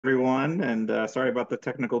Everyone, and sorry about the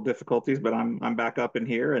technical difficulties, but I'm back up in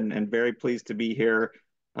here and very pleased to be here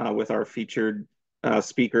with our featured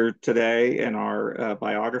speaker today in our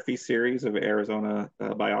biography series of Arizona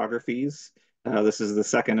biographies. This is the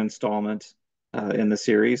second installment in the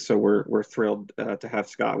series, so we're thrilled to have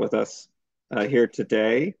Scott with us here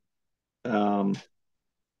today. Um,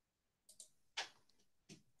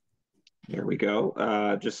 There we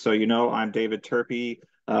go. Just so you know, I'm David Turpey.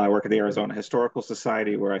 I work at the Arizona Historical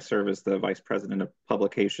Society, where I serve as the Vice President of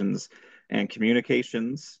Publications and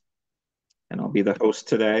Communications, and I'll be the host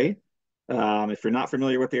today. If you're not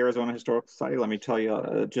familiar with the Arizona Historical Society, let me tell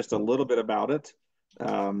you just a little bit about it.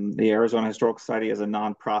 The Arizona Historical Society is a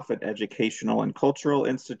nonprofit educational and cultural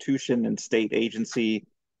institution and state agency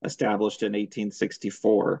established in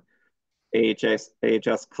 1864.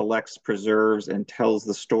 AHS collects, preserves, and tells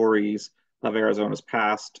the stories of Arizona's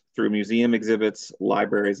past through museum exhibits,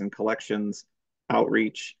 libraries and collections,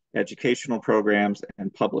 outreach, educational programs,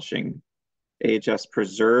 and publishing. AHS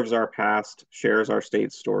preserves our past, shares our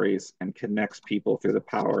state stories, and connects people through the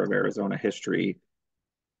power of Arizona history.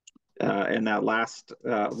 And that last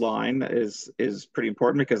line is pretty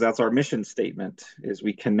important because that's our mission statement: is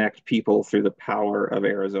we connect people through the power of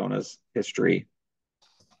Arizona's history.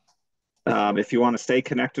 If you want to stay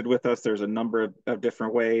connected with us, there's a number of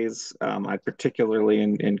different ways. I particularly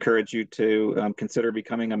encourage you to consider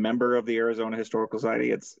becoming a member of the Arizona Historical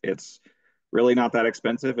Society. It's really not that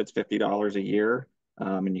expensive. It's $50 a year,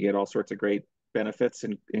 and you get all sorts of great benefits,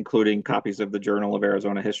 including copies of the Journal of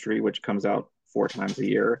Arizona History, which comes out 4 times a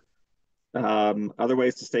year. Other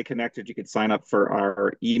ways to stay connected, you could sign up for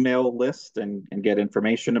our email list and get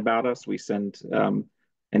information about us. We send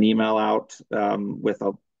an email out with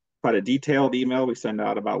quite a detailed email we send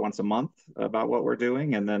out about once a month about what we're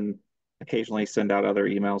doing, and then occasionally send out other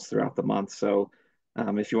emails throughout the month. So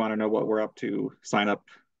if you want to know what we're up to, sign up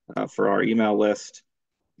for our email list.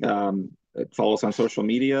 Follow us on social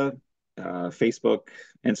media, Facebook,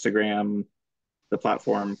 Instagram, the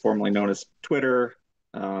platform formerly known as Twitter.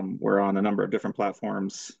 We're on a number of different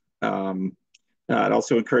platforms. I'd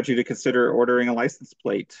also encourage you to consider ordering a license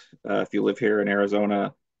plate if you live here in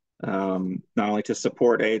Arizona, not only to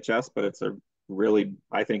support AHS, but it's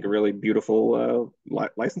I think, a really beautiful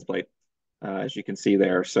license plate, as you can see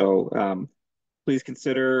there. So please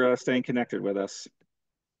consider staying connected with us.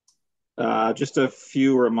 Just a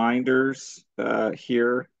few reminders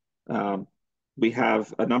here. Um, we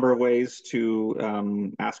have a number of ways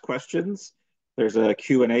to ask questions. There's a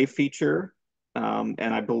Q&A feature, and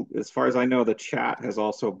as far as I know, the chat has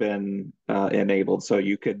also been enabled. So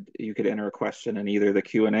you could enter a question in either the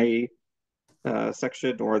Q&A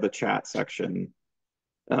section or the chat section.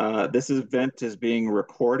 This event is being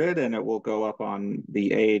recorded, and it will go up on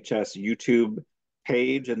the AHS YouTube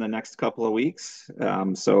page in the next couple of weeks.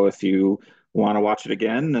 So if you want to watch it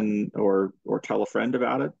again or tell a friend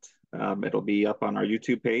about it, it'll be up on our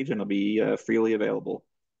YouTube page and it'll be freely available.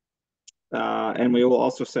 And we will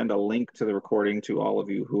also send a link to the recording to all of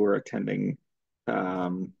you who are attending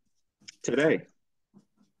today.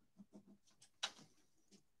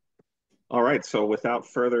 All right, so without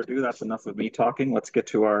further ado, that's enough of me talking. Let's get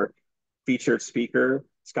to our featured speaker,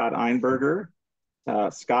 Scott Einberger.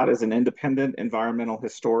 Scott is an independent environmental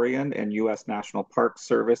historian and U.S. National Park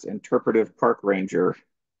Service interpretive park ranger.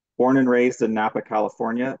 Born and raised in Napa,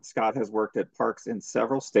 California, Scott has worked at parks in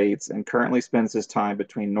several states and currently spends his time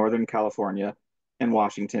between Northern California and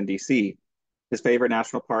Washington, D.C. His favorite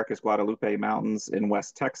national park is Guadalupe Mountains in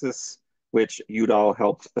West Texas, which Udall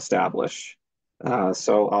helped establish.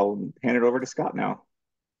 So I'll hand it over to Scott now.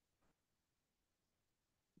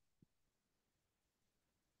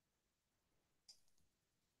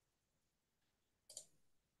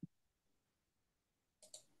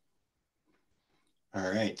 All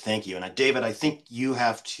right, thank you. And David, I think you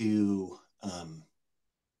have to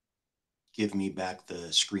give me back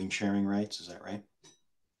the screen sharing rights. Is that right?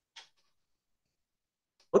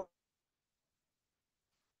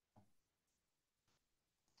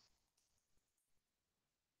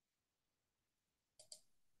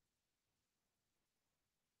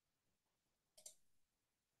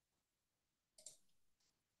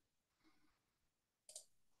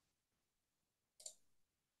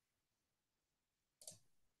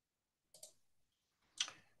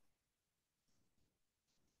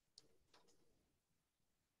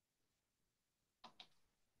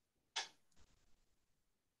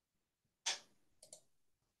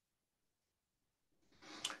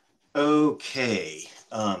 Okay.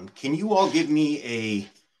 Can you all give me a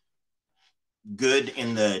good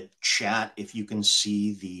in the chat if you can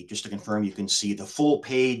see just to confirm, you can see the full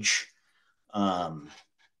page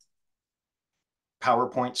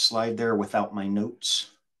PowerPoint slide there without my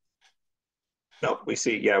notes? No, we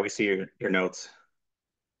see, yeah, we see your notes.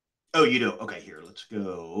 Oh, you do? Okay, here, let's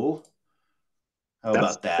go. How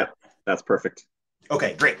That's, about that? yep, that's perfect.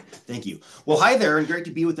 Okay, great. Thank you. Well, hi there, and great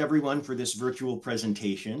to be with everyone for this virtual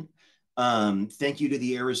presentation. Thank you to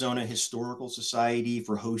the Arizona Historical Society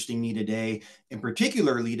for hosting me today, and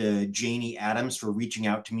particularly to Janie Adams for reaching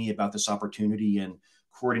out to me about this opportunity and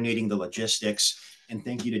coordinating the logistics. And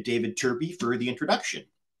thank you to David Turpey for the introduction.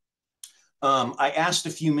 I asked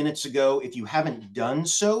a few minutes ago, if you haven't done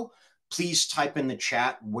so, please type in the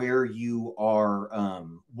chat where you are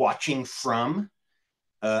watching from.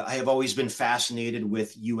 I have always been fascinated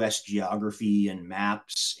with U.S. geography and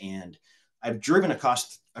maps, and I've driven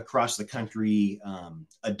across the country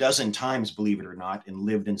a dozen times, believe it or not, and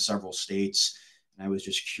lived in several states. And I was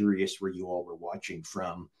just curious where you all were watching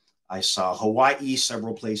from. I saw Hawaii,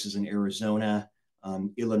 several places in Arizona,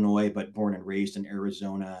 Illinois, but born and raised in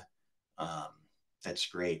Arizona. That's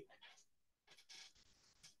great.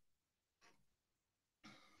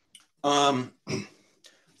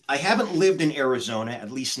 I haven't lived in Arizona,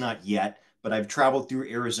 at least not yet, but I've traveled through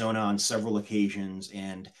Arizona on several occasions,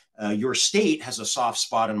 and your state has a soft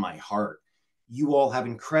spot in my heart. You all have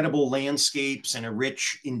incredible landscapes and a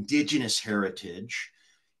rich indigenous heritage,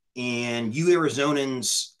 and you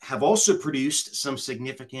Arizonans have also produced some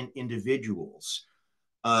significant individuals.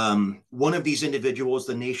 One of these individuals,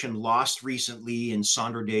 the nation lost recently in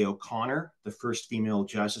Sandra Day O'Connor, the first female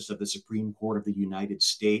justice of the Supreme Court of the United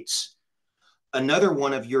States. Another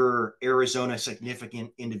one of your Arizona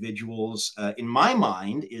significant individuals, in my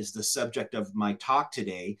mind, is the subject of my talk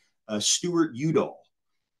today, Stewart Udall.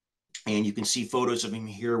 And you can see photos of him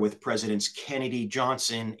here with Presidents Kennedy,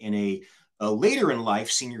 Johnson, and a later in life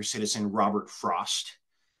senior citizen, Robert Frost.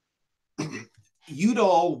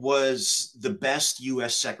 Udall was the best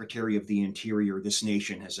U.S. Secretary of the Interior this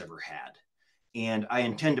nation has ever had. And I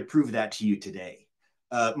intend to prove that to you today.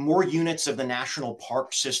 More units of the national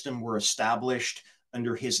park system were established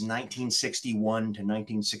under his 1961 to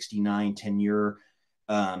 1969 tenure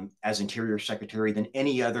as Interior Secretary than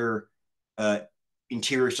any other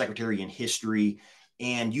Interior Secretary in history.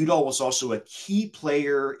 And Udall was also a key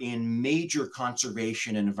player in major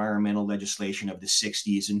conservation and environmental legislation of the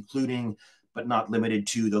 60s, including, but not limited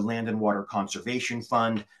to, the Land and Water Conservation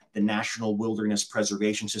Fund, the National Wilderness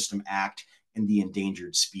Preservation System Act, and the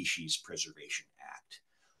Endangered Species Preservation Act.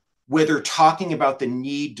 Whether talking about the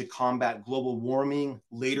need to combat global warming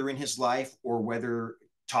later in his life, or whether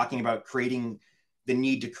talking about creating the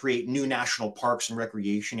need to create new national parks and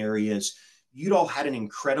recreation areas, Udall had an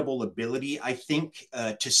incredible ability, I think,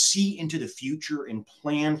 to see into the future and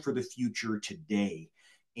plan for the future today.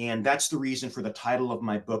 And that's the reason for the title of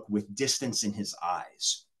my book, With Distance in His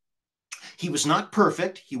Eyes. He was not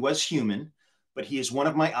perfect, he was human, but he is one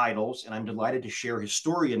of my idols, and I'm delighted to share his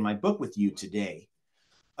story in my book with you today.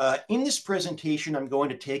 In this presentation, I'm going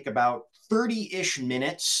to take about 30-ish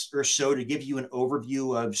minutes or so to give you an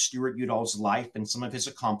overview of Stewart Udall's life and some of his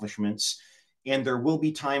accomplishments. And there will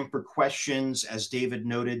be time for questions, as David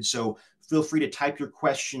noted, so feel free to type your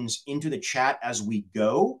questions into the chat as we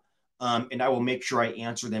go, and I will make sure I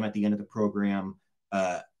answer them at the end of the program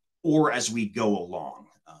or as we go along.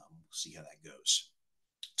 We'll see how that goes.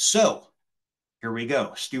 So here we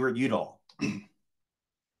go, Stewart Udall.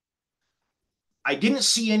 I didn't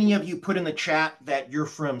see any of you put in the chat that you're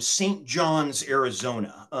from St. John's,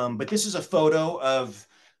 Arizona, but this is a photo of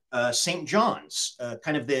St. John's,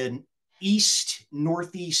 kind of the east,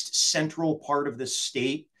 northeast, central part of the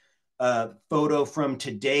state. Photo from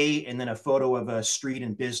today, and then a photo of a street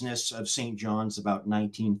and business of St. John's about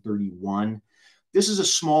 1931. This is a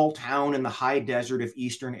small town in the high desert of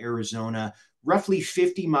eastern Arizona, roughly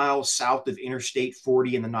 50 miles south of Interstate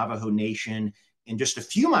 40 in the Navajo Nation, and just a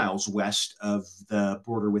few miles west of the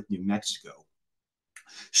border with New Mexico.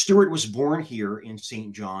 Stewart was born here in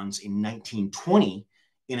St. John's in 1920,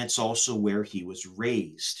 and it's also where he was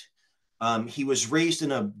raised. He was raised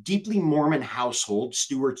in a deeply Mormon household.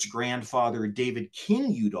 Stewart's grandfather, David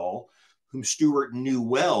King Udall, whom Stewart knew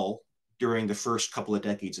well during the first couple of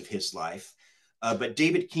decades of his life. But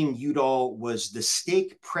David King Udall was the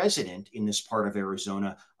stake president in this part of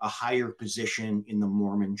Arizona, a higher position in the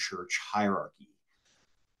Mormon church hierarchy.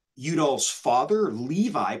 Udall's father,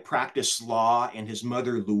 Levi, practiced law, and his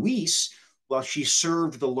mother, Louise, while she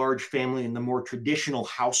served the large family in the more traditional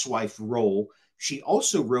housewife role, she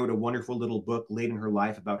also wrote a wonderful little book late in her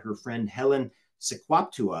life about her friend Helen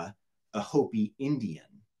Sequaptua, a Hopi Indian.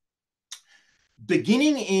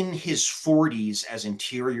 Beginning in his 40s as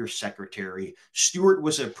Interior Secretary, Stewart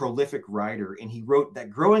was a prolific writer, and he wrote that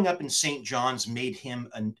growing up in St. John's made him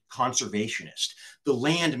a conservationist. The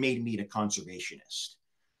land made me a conservationist.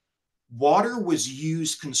 Water was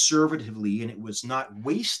used conservatively and it was not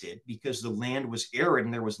wasted because the land was arid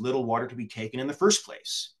and there was little water to be taken in the first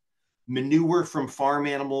place. Manure from farm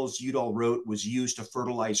animals, Udall wrote, was used to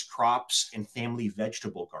fertilize crops and family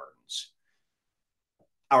vegetable gardens.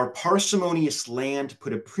 Our parsimonious land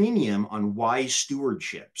put a premium on wise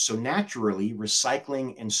stewardship, so naturally,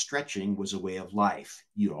 recycling and stretching was a way of life,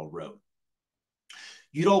 Udall wrote.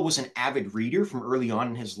 Udall was an avid reader from early on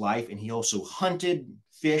in his life, and he also hunted,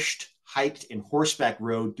 fished, hiked, and horseback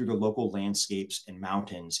rode through the local landscapes and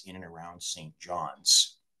mountains in and around St.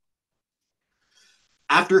 John's.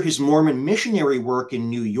 After his Mormon missionary work in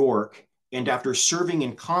New York, and after serving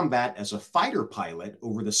in combat as a fighter pilot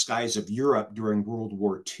over the skies of Europe during World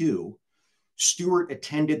War II, Stewart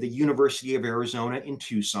attended the University of Arizona in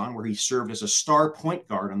Tucson, where he served as a star point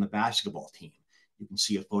guard on the basketball team. You can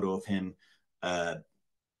see a photo of him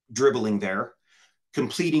dribbling there.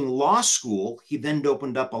 Completing law school, he then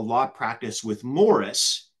opened up a law practice with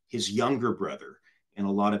Morris, his younger brother. And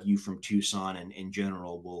a lot of you from Tucson and in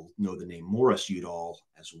general will know the name Morris Udall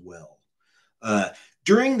as well.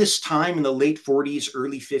 During this time in the late 40s,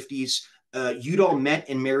 early 50s, Udall met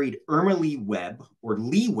and married Irma Lee Webb, or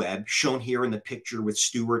Lee Webb, shown here in the picture with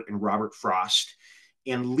Stewart and Robert Frost.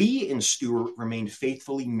 And Lee and Stewart remained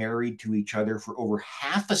faithfully married to each other for over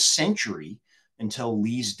half a century until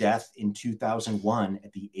Lee's death in 2001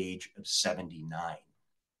 at the age of 79.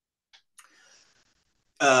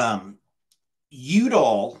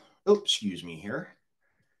 Udall,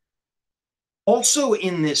 also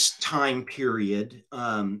in this time period,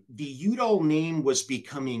 the Udall name was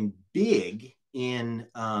becoming big in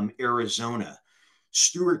Arizona.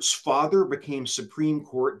 Stewart's father became Supreme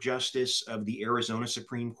Court Justice of the Arizona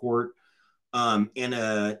Supreme Court, and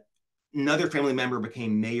another family member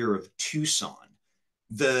became mayor of Tucson.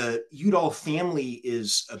 The Udall family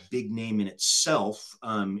is a big name in itself.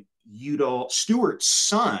 Stewart's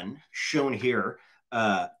son, shown here,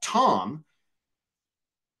 Tom,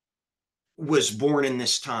 was born in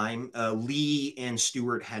this time. Lee and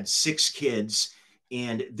Stewart had 6 kids.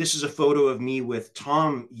 And this is a photo of me with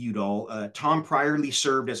Tom Udall. Tom priorly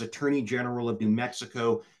served as Attorney General of New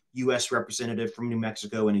Mexico, U.S. Representative from New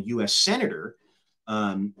Mexico, and a U.S. Senator.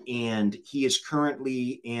 And he is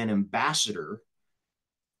currently an ambassador.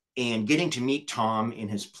 And getting to meet Tom in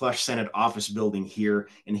his plush Senate office building here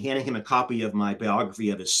and handing him a copy of my biography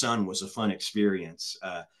of his son was a fun experience.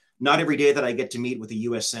 Not every day that I get to meet with a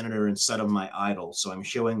U.S. Senator instead of my idol, so I'm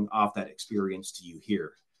showing off that experience to you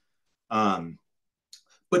here.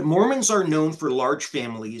 But Mormons are known for large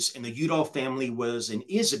families, and the Udall family was and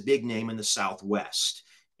is a big name in the Southwest.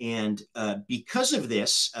 And because of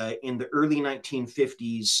this, in the early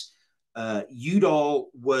 1950s,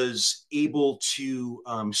 Udall was able to,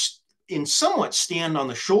 in somewhat, stand on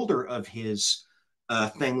the shoulder of his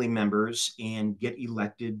family members and get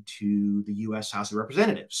elected to the U.S. House of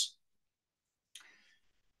Representatives.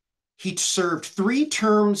 He served 3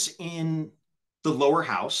 terms in the lower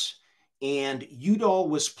house, and Udall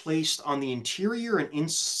was placed on the Interior and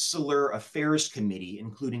Insular Affairs Committee,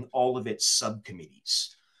 including all of its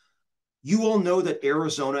subcommittees. You all know that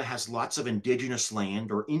Arizona has lots of indigenous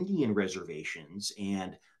land or Indian reservations,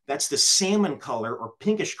 and that's the salmon color or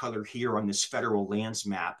pinkish color here on this federal lands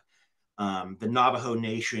map, the Navajo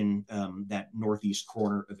Nation, that northeast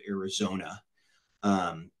corner of Arizona.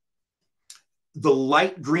 The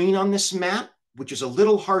light green on this map, which is a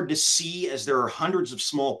little hard to see as there are hundreds of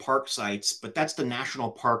small park sites, but that's the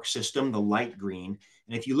national park system, the light green.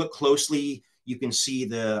 And if you look closely, you can see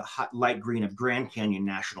the light green of Grand Canyon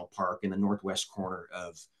National Park in the northwest corner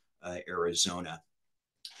of Arizona.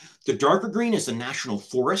 The darker green is the National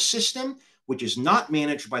Forest System, which is not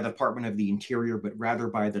managed by the Department of the Interior, but rather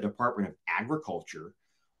by the Department of Agriculture.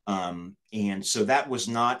 And so that was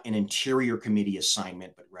not an Interior Committee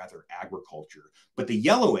assignment, but rather agriculture. But the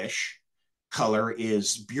yellowish color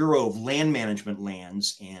is Bureau of Land Management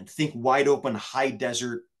lands, and think wide open high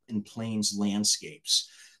desert and plains landscapes.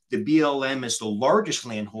 The BLM is the largest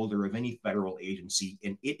landholder of any federal agency,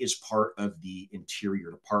 and it is part of the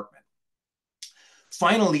Interior Department.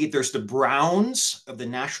 Finally, there's the browns of the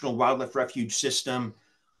National Wildlife Refuge System.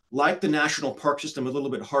 Like the National Park System, a little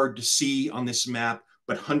bit hard to see on this map,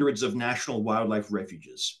 but hundreds of national wildlife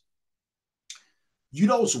refuges.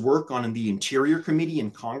 Udall's work on the Interior Committee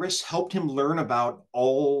in Congress helped him learn about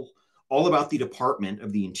all about the Department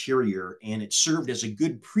of the Interior, and it served as a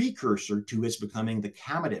good precursor to his becoming the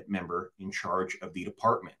cabinet member in charge of the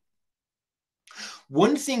department.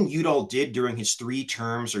 One thing Udall did during his 3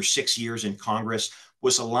 terms or 6 years in Congress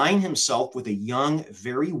was align himself with a young,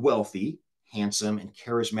 very wealthy, handsome, and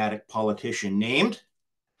charismatic politician named,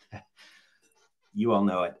 you all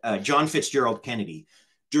know it, John Fitzgerald Kennedy.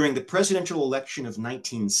 During the presidential election of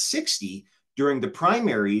 1960, during the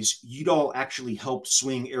primaries, Udall actually helped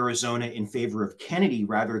swing Arizona in favor of Kennedy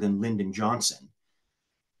rather than Lyndon Johnson.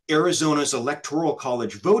 Arizona's Electoral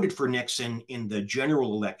College voted for Nixon in the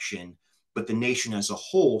general election, but the nation as a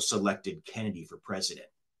whole selected Kennedy for president.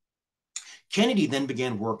 Kennedy then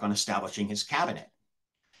began work on establishing his cabinet.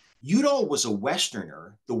 Udall was a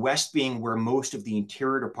Westerner, the West being where most of the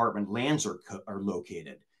Interior Department lands are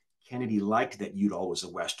located. Kennedy liked that Udall was a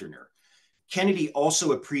Westerner. Kennedy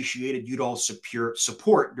also appreciated Udall's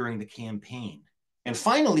support during the campaign. And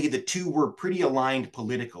finally, the two were pretty aligned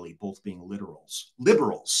politically, both being liberals.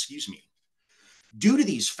 Due to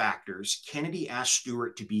these factors, Kennedy asked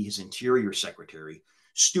Stewart to be his Interior Secretary.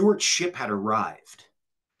 Stewart's ship had arrived.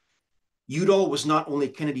 Udall was not only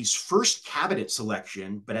Kennedy's first cabinet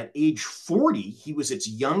selection, but at age 40, he was its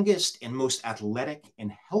youngest and most athletic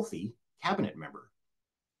and healthy cabinet member.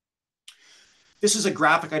 This is a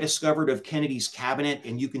graphic I discovered of Kennedy's cabinet,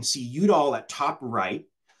 and you can see Udall at top right.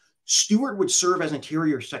 Stewart would serve as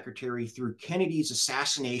Interior Secretary through Kennedy's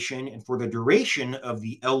assassination and for the duration of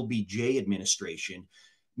the LBJ administration,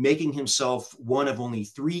 making himself one of only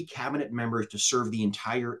 3 cabinet members to serve the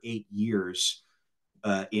entire 8 years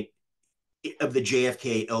of the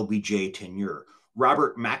JFK-LBJ tenure.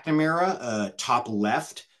 Robert McNamara, top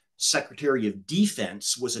left, Secretary of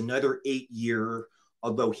Defense, was another 8-year,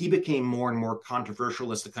 although he became more and more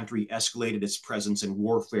controversial as the country escalated its presence in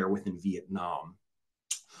warfare within Vietnam.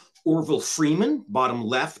 Orville Freeman, bottom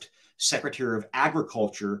left, Secretary of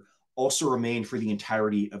Agriculture, also remained for the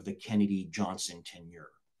entirety of the Kennedy-Johnson tenure.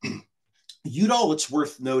 Udall, it's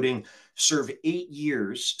worth noting, serving 8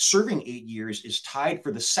 years is tied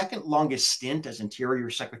for the second longest stint as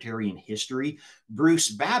Interior Secretary in history.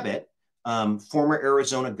 Bruce Babbitt, former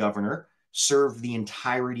Arizona governor, served the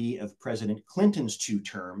entirety of President Clinton's 2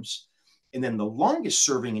 terms. And then the longest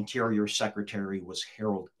serving Interior Secretary was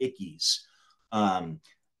Harold Ickes,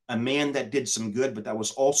 a man that did some good, but that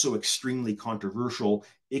was also extremely controversial.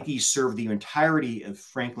 Ickes served the entirety of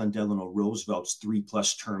Franklin Delano Roosevelt's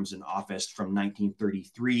 3+ terms in office from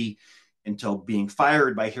 1933 until being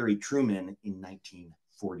fired by Harry Truman in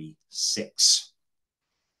 1946.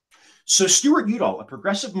 So Stewart Udall, a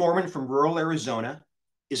progressive Mormon from rural Arizona,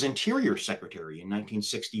 is Interior Secretary in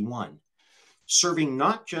 1961, serving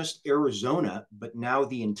not just Arizona, but now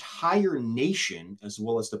the entire nation, as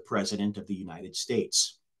well as the President of the United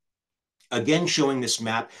States. Again, showing this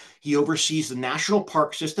map, he oversees the National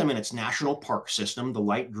Park System and its National Park System, the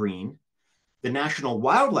light green, the National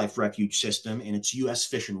Wildlife Refuge System and its U.S.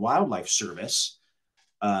 Fish and Wildlife Service,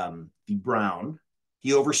 the brown.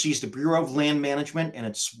 He oversees the Bureau of Land Management and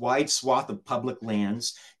its wide swath of public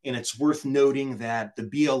lands. And it's worth noting that the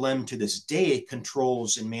BLM to this day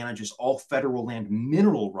controls and manages all federal land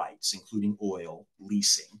mineral rights, including oil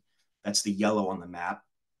leasing. That's the yellow on the map.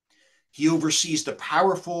 He oversees the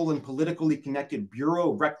powerful and politically connected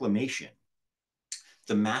Bureau of Reclamation,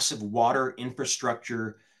 the massive water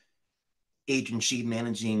infrastructure agency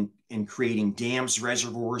managing and creating dams,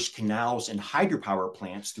 reservoirs, canals, and hydropower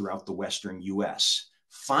plants throughout the Western U.S.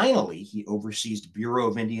 Finally, he oversees the Bureau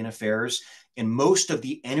of Indian Affairs and most of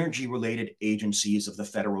the energy-related agencies of the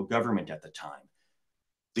federal government at the time.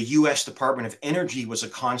 The U.S. Department of Energy was a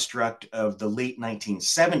construct of the late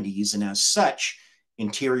 1970s, and as such,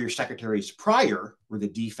 Interior Secretaries prior were the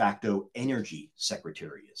de facto energy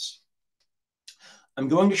secretaries. I'm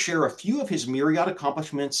going to share a few of his myriad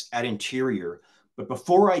accomplishments at Interior, but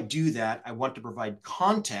before I do that, I want to provide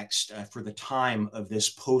context for the time of this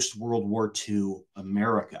post-World War II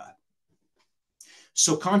America.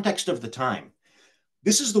 So context of the time.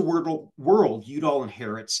 This is the world Udall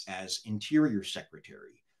inherits as Interior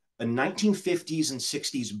Secretary, a 1950s and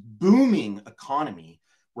 60s booming economy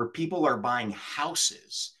where people are buying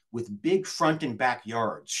houses with big front and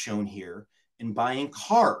backyards shown here and buying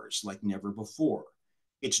cars like never before.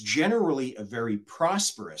 It's generally a very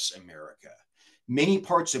prosperous America. Many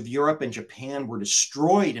parts of Europe and Japan were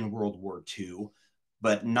destroyed in World War II,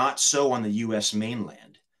 but not so on the US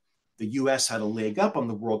mainland. The US had a leg up on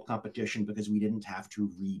the world competition because we didn't have to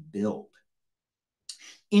rebuild.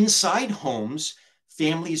 Inside homes,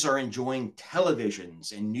 families are enjoying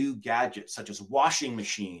televisions and new gadgets such as washing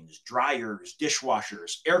machines, dryers,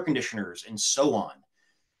 dishwashers, air conditioners, and so on.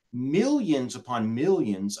 Millions upon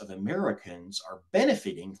millions of Americans are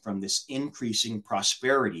benefiting from this increasing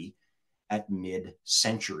prosperity at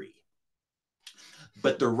mid-century.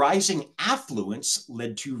 But the rising affluence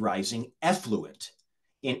led to rising effluent,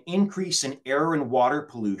 an increase in air and water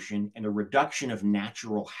pollution, and a reduction of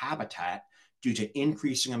natural habitat due to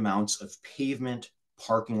increasing amounts of pavement,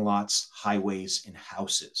 parking lots, highways, and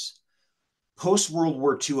houses. Post-World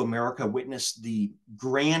War II America witnessed the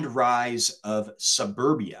grand rise of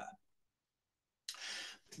suburbia.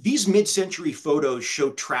 These mid-century photos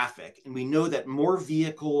show traffic, and we know that more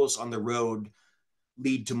vehicles on the road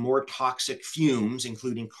lead to more toxic fumes,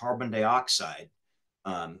 including carbon dioxide,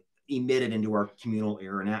 emitted into our communal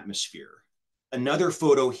air and atmosphere. Another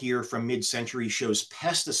photo here from mid-century shows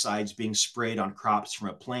pesticides being sprayed on crops from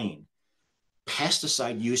a plane,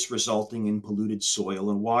 pesticide use resulting in polluted soil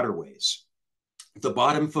and waterways. The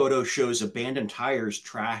bottom photo shows abandoned tires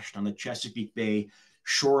trashed on the Chesapeake Bay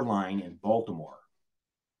shoreline in Baltimore.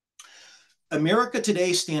 America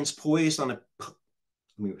today stands poised on a, let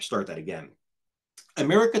me start that again.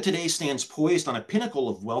 America today stands poised on a pinnacle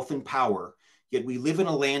of wealth and power, yet we live in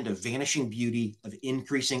a land of vanishing beauty, of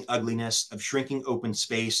increasing ugliness, of shrinking open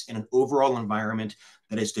space, and an overall environment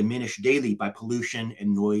that is diminished daily by pollution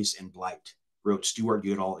and noise and blight, wrote Stewart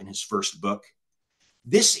Udall in his first book.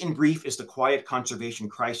 This, in brief, is the quiet conservation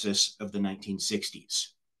crisis of the 1960s.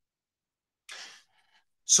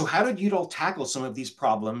 So how did Udall tackle some of these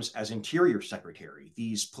problems as Interior Secretary,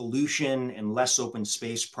 these pollution and less open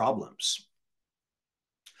space problems?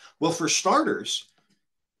 Well, for starters,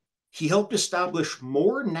 he helped establish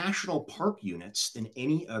more national park units than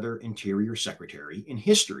any other Interior Secretary in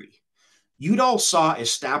history. Udall saw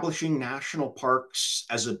establishing national parks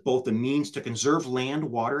as both a means to conserve land,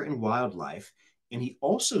 water, and wildlife, and he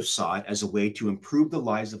also saw it as a way to improve the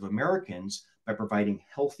lives of Americans by providing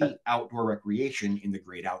healthy outdoor recreation in the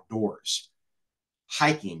great outdoors,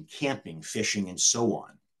 hiking, camping, fishing, and so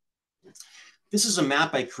on. This is a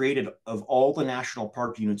map I created of all the national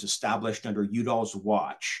park units established under Udall's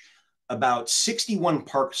watch, about 61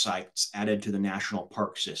 park sites added to the national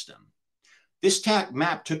park system. This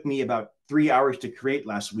map took me about 3 hours to create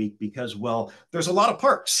last week because, well, there's a lot of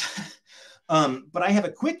parks. But I have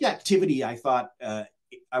a quick activity I thought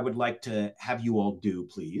I would like to have you all do,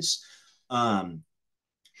 please.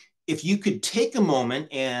 If you could take a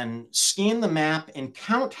moment and scan the map and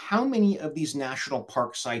count how many of these national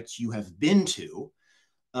park sites you have been to,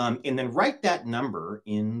 and then write that number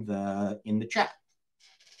in the chat.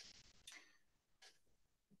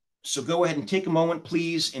 So go ahead and take a moment,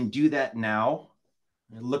 please, and do that now.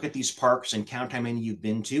 And look at these parks and count how many you've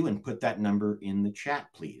been to and put that number in the chat,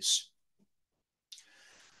 please.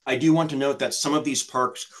 I do want to note that some of these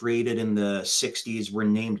parks created in the 60s were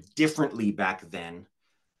named differently back then,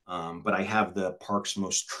 but I have the park's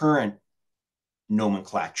most current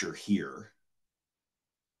nomenclature here.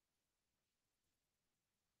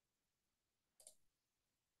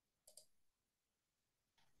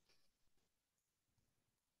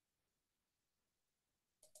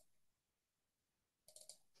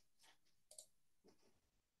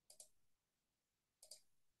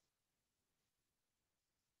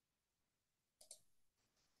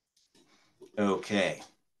 Okay.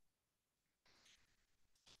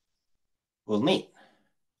 Well, neat.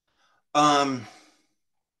 Cool.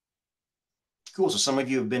 So some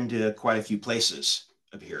of you have been to quite a few places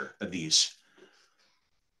of these.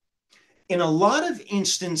 In a lot of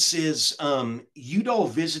instances, Udall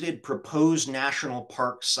visited proposed national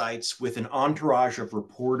park sites with an entourage of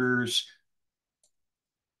reporters.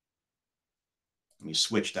 Let me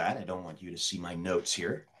switch that. I don't want you to see my notes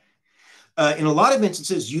here. In a lot of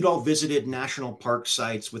instances, Udall visited national park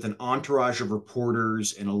sites with an entourage of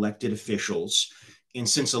reporters and elected officials. And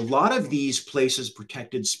since a lot of these places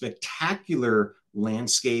protected spectacular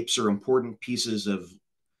landscapes or important pieces of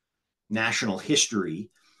national history,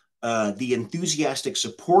 the enthusiastic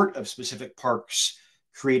support of specific parks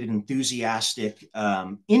created enthusiastic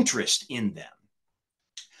interest in them.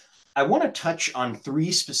 I want to touch on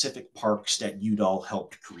 3 specific parks that Udall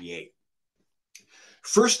helped create.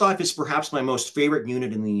 First off is perhaps my most favorite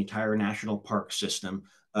unit in the entire national park system,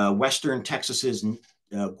 Western Texas's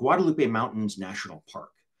Guadalupe Mountains National Park.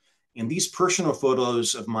 And these personal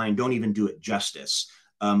photos of mine don't even do it justice.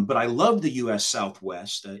 But I love the US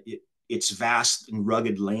Southwest. Its vast and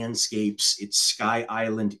rugged landscapes, its sky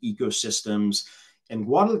island ecosystems, and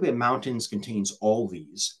Guadalupe Mountains contains all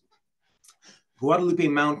these. Guadalupe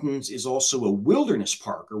Mountains is also a wilderness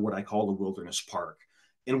park, or what I call a wilderness park.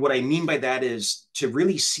 And what I mean by that is to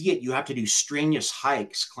really see it, you have to do strenuous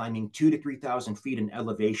hikes, climbing 2,000 to 3,000 feet in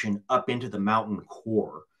elevation up into the mountain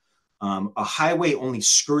core. A highway only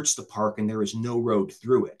skirts the park and there is no road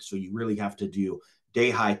through it. So you really have to do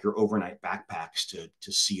day hike or overnight backpacks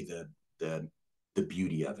to see the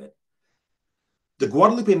beauty of it. The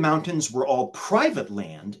Guadalupe Mountains were all private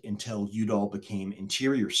land until Udall became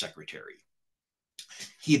Interior Secretary.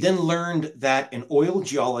 He then learned that an oil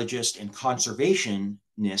geologist and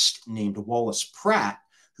conservationist named Wallace Pratt,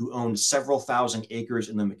 who owned several thousand acres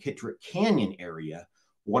in the McKittrick Canyon area,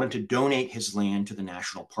 wanted to donate his land to the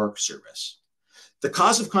National Park Service. The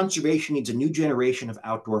cause of conservation needs a new generation of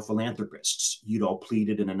outdoor philanthropists, Udall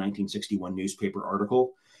pleaded in a 1961 newspaper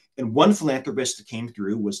article, and one philanthropist that came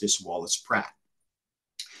through was this Wallace Pratt.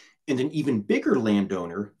 And an even bigger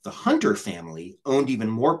landowner, the Hunter family, owned even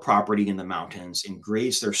more property in the mountains and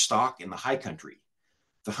grazed their stock in the high country.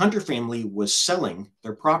 The Hunter family was selling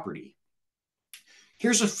their property.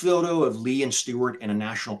 Here's a photo of Lee and Stewart and a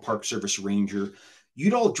National Park Service ranger.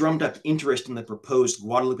 Udall drummed up interest in the proposed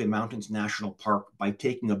Guadalupe Mountains National Park by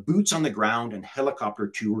taking a boots-on-the-ground and helicopter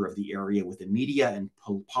tour of the area with a media and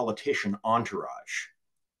politician entourage.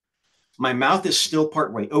 "My mouth is still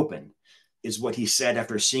partway open," is what he said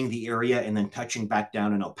after seeing the area and then touching back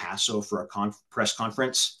down in El Paso for a press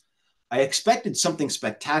conference. "I expected something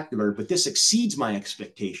spectacular, but this exceeds my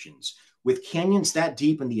expectations. With canyons that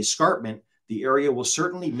deep in the escarpment, the area will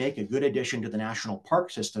certainly make a good addition to the national park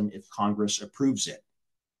system if Congress approves it."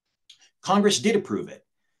 Congress did approve it,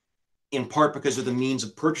 in part because of the means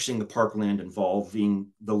of purchasing the parkland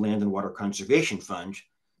involving the Land and Water Conservation Fund,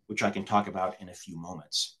 which I can talk about in a few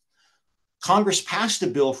moments. Congress passed a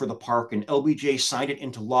bill for the park, and LBJ signed it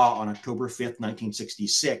into law on October 5th,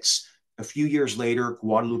 1966. A few years later,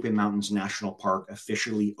 Guadalupe Mountains National Park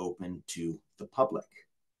officially opened to the public.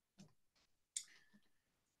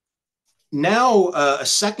 Now, a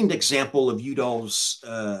second example of Udall's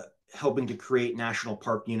helping to create national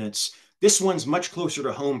park units. This one's much closer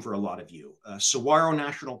to home for a lot of you. Saguaro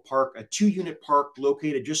National Park, a 2-unit park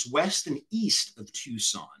located just west and east of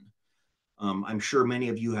Tucson. I'm sure many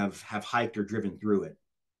of you have hiked or driven through it.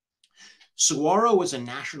 Saguaro was a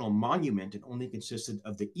national monument and only consisted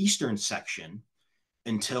of the eastern section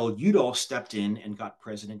until Udall stepped in and got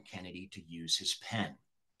President Kennedy to use his pen.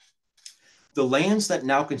 The lands that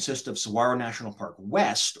now consist of Saguaro National Park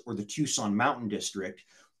West, or the Tucson Mountain District,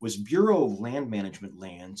 was Bureau of Land Management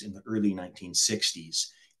lands in the early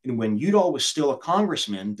 1960s. And when Udall was still a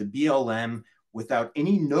congressman, the BLM, without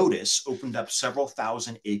any notice, opened up several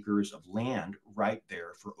thousand acres of land right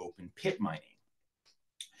there for open pit mining.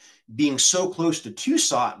 Being so close to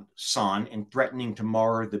Tucson and threatening to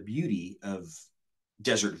mar the beauty of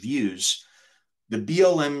desert views, the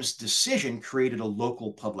BLM's decision created a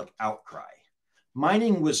local public outcry.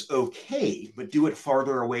 Mining was okay, but do it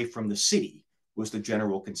farther away from the city, was the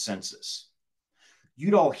general consensus.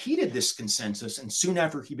 Udall heeded this consensus, and soon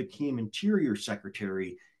after he became Interior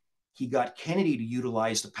Secretary, he got Kennedy to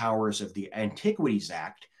utilize the powers of the Antiquities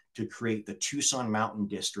Act to create the Tucson Mountain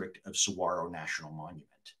District of Saguaro National Monument.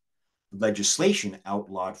 The legislation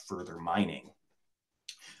outlawed further mining.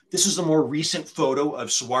 This is a more recent photo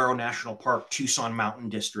of Saguaro National Park, Tucson Mountain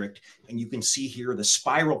District, and you can see here the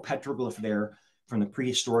spiral petroglyph there from the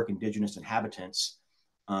prehistoric indigenous inhabitants.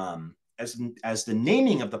 As the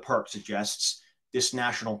naming of the park suggests, this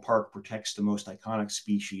national park protects the most iconic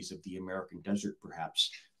species of the American desert,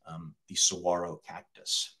 perhaps, the saguaro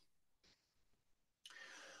cactus.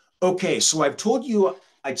 Okay, so I've told you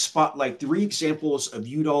I'd spotlight 3 examples of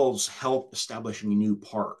Udall's help establishing new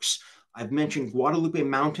parks. I've mentioned Guadalupe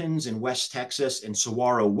Mountains in West Texas and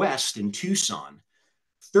Saguaro West in Tucson.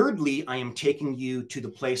 Thirdly, I am taking you to the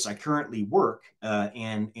place I currently work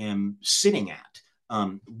and am sitting at,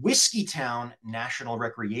 Whiskeytown National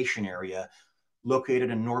Recreation Area, located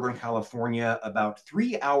in Northern California, about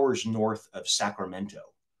 3 hours north of Sacramento.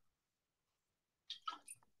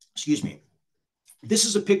 Excuse me. This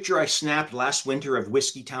is a picture I snapped last winter of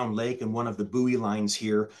Whiskeytown Lake and one of the buoy lines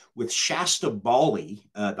here, with Shasta Bali,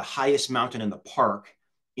 the highest mountain in the park,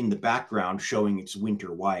 in the background showing its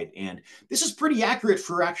winter white. And this is pretty accurate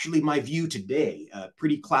for actually my view today.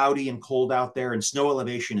 Pretty cloudy and cold out there, and snow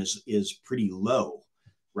elevation is pretty low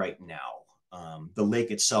right now. The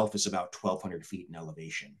lake itself is about 1,200 feet in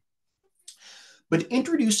elevation. But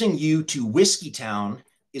introducing you to Whiskeytown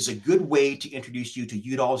is a good way to introduce you to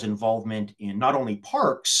Udall's involvement in not only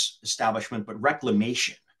parks establishment, but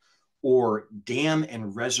reclamation, or dam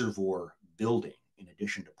and reservoir building, in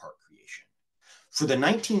addition to park creation. For the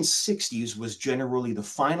 1960s was generally the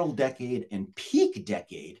final decade and peak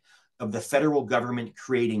decade of the federal government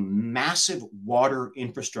creating massive water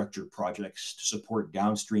infrastructure projects to support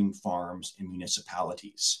downstream farms and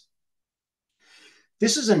municipalities.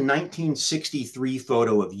 This is a 1963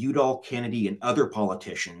 photo of Udall, Kennedy, and other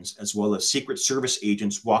politicians, as well as Secret Service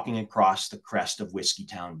agents walking across the crest of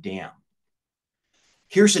Whiskeytown Dam.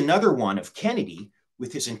 Here's another one of Kennedy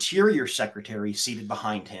with his Interior Secretary seated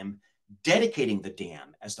behind him, dedicating the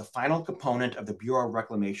dam as the final component of the Bureau of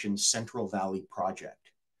Reclamation's Central Valley project.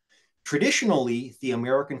 Traditionally, the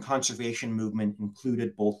American conservation movement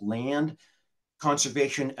included both land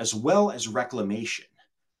conservation as well as reclamation.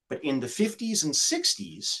 But in the 50s and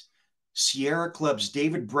 60s, Sierra Club's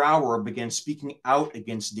David Brower began speaking out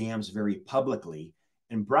against dams very publicly.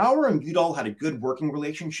 And Brower and Udall had a good working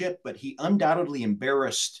relationship, but he undoubtedly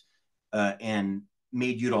embarrassed and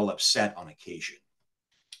made Udall upset on occasion.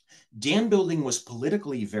 Dam building was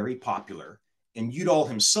politically very popular, and Udall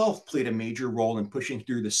himself played a major role in pushing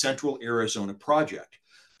through the Central Arizona Project,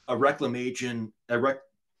 a reclamation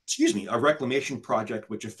project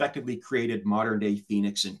which effectively created modern-day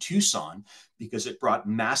Phoenix and Tucson because it brought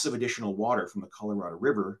massive additional water from the Colorado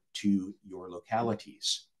River to your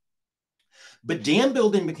localities. But dam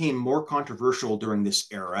building became more controversial during this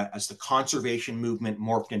era as the conservation movement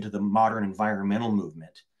morphed into the modern environmental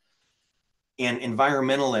movement. And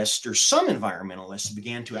some environmentalists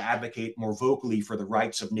began to advocate more vocally for the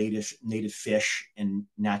rights of native fish and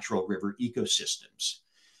natural river ecosystems.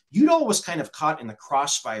 Udall was kind of caught in the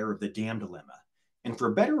crossfire of the dam dilemma. And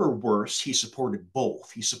for better or worse, he supported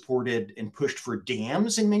both. He supported and pushed for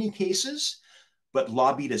dams in many cases, but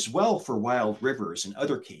lobbied as well for wild rivers in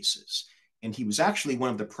other cases. And he was actually one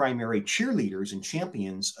of the primary cheerleaders and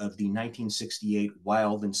champions of the 1968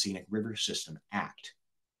 Wild and Scenic River System Act.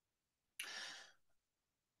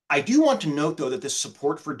 I do want to note, though, that this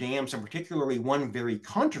support for dams, and particularly one very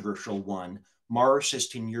controversial one, mars his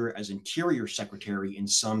tenure as Interior Secretary in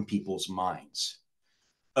some people's minds.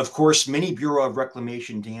 Of course, many Bureau of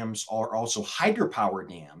Reclamation dams are also hydropower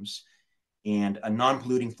dams and a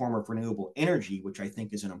non-polluting form of renewable energy, which I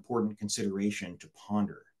think is an important consideration to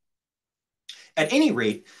ponder. At any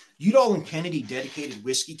rate, Udall and Kennedy dedicated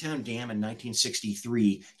Whiskeytown Dam in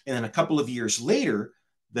 1963, and then a couple of years later,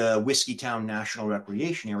 the Whiskeytown National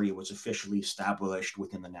Recreation Area was officially established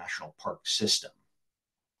within the national park system.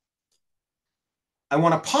 I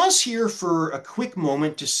want to pause here for a quick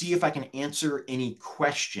moment to see if I can answer any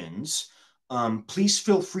questions. Please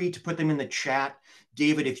feel free to put them in the chat.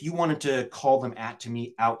 David, if you wanted to call them out to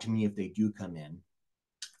me if they do come in.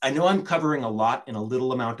 I know I'm covering a lot in a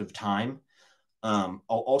little amount of time. I'll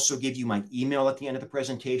also give you my email at the end of the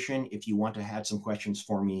presentation if you want to have some questions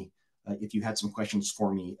for me, if you had some questions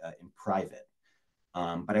for me in private.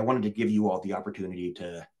 But I wanted to give you all the opportunity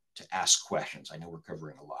to ask questions. I know we're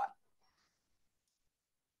covering a lot.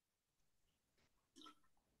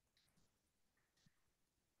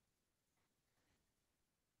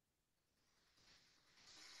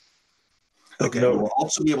 Okay, we'll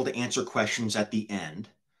also be able to answer questions at the end.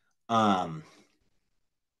 I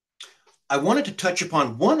wanted to touch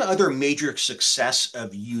upon one other major success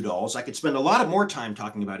of Udall's. I could spend a lot more time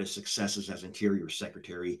talking about his successes as Interior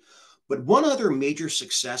Secretary, but one other major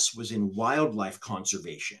success was in wildlife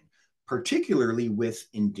conservation, particularly with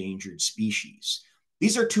endangered species.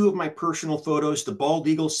 These are two of my personal photos, the bald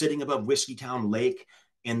eagle sitting above Whiskeytown Lake,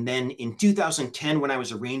 and then in 2010, when I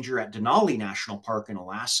was a ranger at Denali National Park in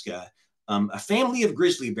Alaska, a family of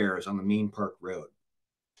grizzly bears on the main park road.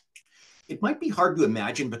 It might be hard to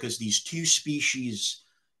imagine because these two species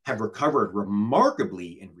have recovered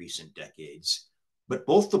remarkably in recent decades, but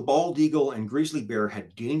both the bald eagle and grizzly bear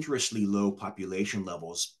had dangerously low population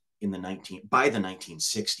levels by the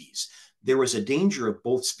 1960s. There was a danger of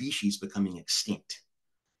both species becoming extinct.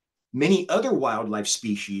 Many other wildlife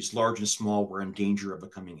species, large and small, were in danger of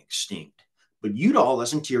becoming extinct. But Udall,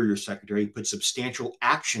 as Interior Secretary, put substantial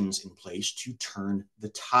actions in place to turn the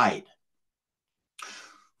tide.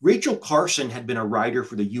 Rachel Carson had been a writer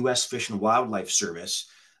for the U.S. Fish and Wildlife Service,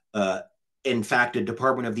 in fact, a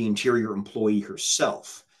Department of the Interior employee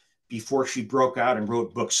herself, before she broke out and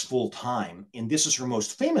wrote books full time. And this is her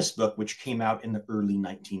most famous book, which came out in the early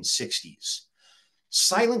 1960s.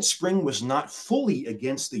 Silent Spring was not fully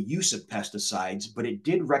against the use of pesticides, but it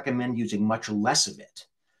did recommend using much less of it.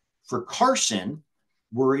 For Carson,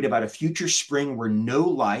 worried about a future spring where no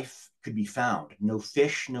life could be found, no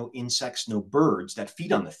fish, no insects, no birds that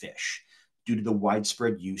feed on the fish due to the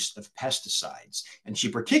widespread use of pesticides. And she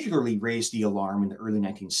particularly raised the alarm in the early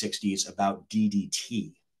 1960s about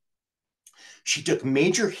DDT. She took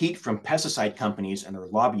major heat from pesticide companies and their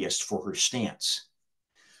lobbyists for her stance.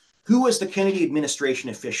 Who was the Kennedy administration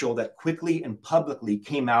official that quickly and publicly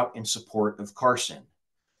came out in support of Carson?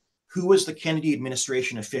 Who was the Kennedy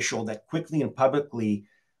administration official that quickly and publicly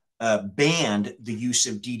banned the use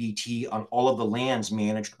of DDT on all of the lands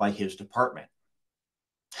managed by his department?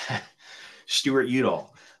 Stewart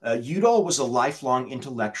Udall. Udall was a lifelong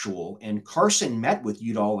intellectual, and Carson met with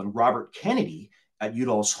Udall and Robert Kennedy at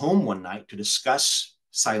Udall's home one night to discuss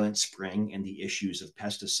Silent Spring and the issues of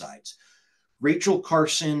pesticides. Rachel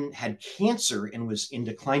Carson had cancer and was in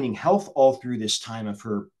declining health all through this time of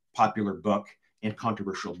her popular book and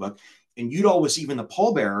controversial book. And Udall was even the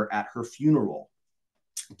pallbearer at her funeral.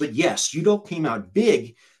 But yes, Udall came out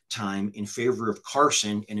big time in favor of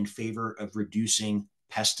Carson and in favor of reducing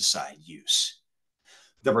pesticide use.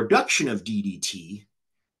 The reduction of DDT,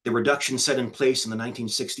 the reduction set in place in the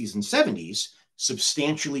 1960s and 70s,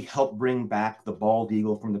 substantially helped bring back the bald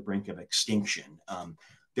eagle from the brink of extinction.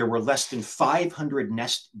 There were less than 500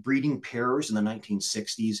 nest breeding pairs in the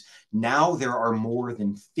 1960s. Now there are more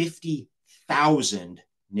than 50,000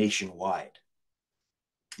 nationwide,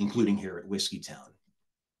 including here at Whiskeytown.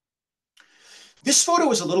 This photo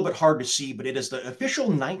is a little bit hard to see, but it is the official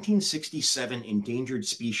 1967 endangered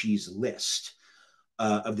species list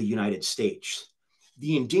of the United States.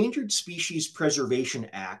 The Endangered Species Preservation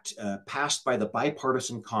Act, passed by the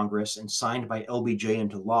bipartisan Congress and signed by LBJ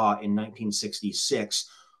into law in 1966,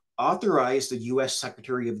 authorized the U.S.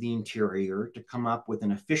 Secretary of the Interior to come up with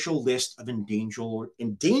an official list of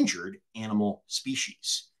endangered animal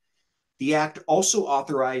species. The act also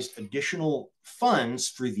authorized additional funds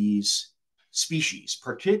for these species,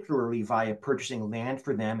 particularly via purchasing land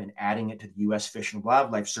for them and adding it to the U.S. Fish and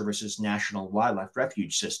Wildlife Service's National Wildlife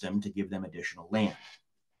Refuge System to give them additional land.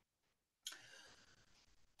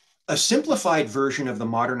 A simplified version of the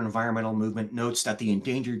modern environmental movement notes that the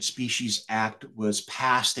Endangered Species Act was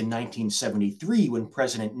passed in 1973 when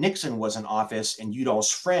President Nixon was in office and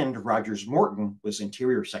Udall's friend Rogers Morton was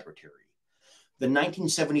Interior Secretary. The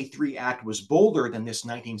 1973 Act was bolder than this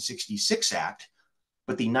 1966 Act,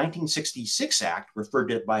 but the 1966 Act, referred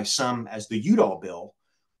to by some as the Udall Bill,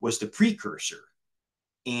 was the precursor.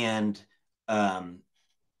 And that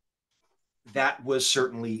was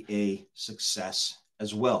certainly a success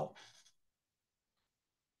as well.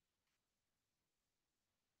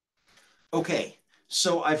 Okay,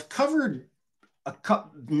 so I've covered a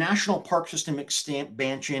national park system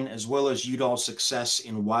expansion as well as Udall's success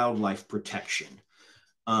in wildlife protection.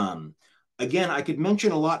 Again, I could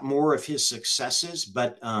mention a lot more of his successes,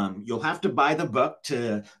 but you'll have to buy the book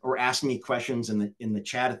or ask me questions in the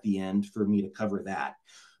chat at the end for me to cover that.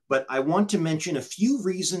 But I want to mention a few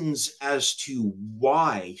reasons as to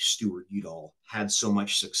why Stewart Udall had so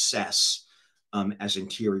much success as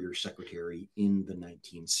Interior Secretary in the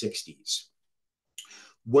 1960s.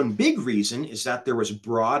 One big reason is that there was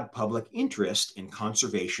broad public interest in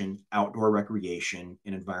conservation, outdoor recreation,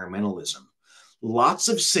 and environmentalism. Lots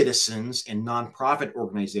of citizens and nonprofit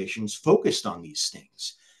organizations focused on these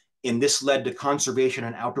things. And this led to conservation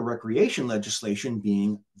and outdoor recreation legislation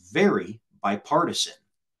being very bipartisan.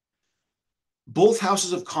 Both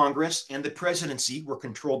houses of Congress and the presidency were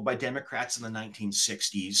controlled by Democrats in the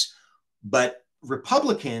 1960s, but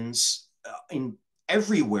Republicans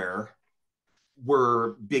everywhere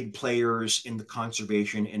were big players in the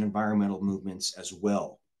conservation and environmental movements as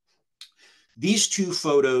well. These two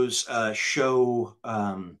photos show,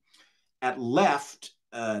 at left,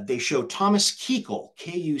 they show Thomas Kuchel,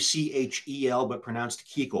 K-U-C-H-E-L, but pronounced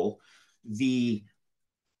Kuechel, the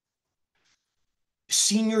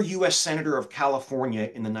senior U.S. Senator of California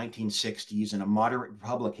in the 1960s and a moderate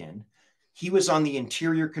Republican. He was on the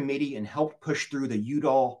Interior Committee and helped push through with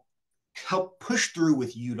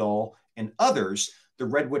Udall and others the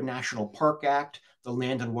Redwood National Park Act, the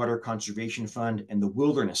Land and Water Conservation Fund, and the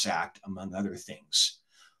Wilderness Act, among other things.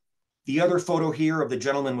 The other photo here of the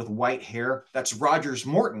gentleman with white hair, that's Rogers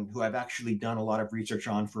Morton, who I've actually done a lot of research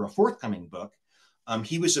on for a forthcoming book.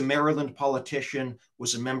 He was a Maryland politician,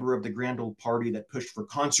 was a member of the Grand Old Party that pushed for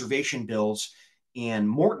conservation bills, and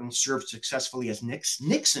Morton served successfully as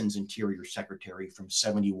Nixon's Interior Secretary from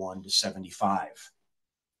 71 to 75.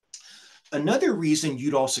 Another reason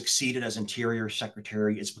Udall succeeded as Interior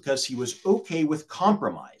Secretary is because he was okay with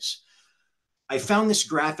compromise. I found this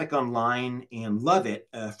graphic online and love it.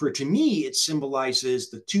 To me, it symbolizes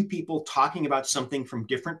the two people talking about something from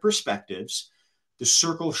different perspectives, the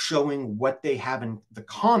circle showing what they have in the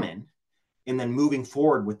common, and then moving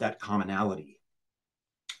forward with that commonality.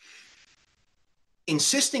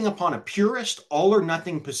 Insisting upon a purist,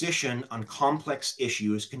 all-or-nothing position on complex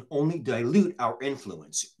issues can only dilute our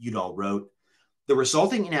influence, Udall wrote. The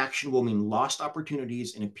resulting inaction will mean lost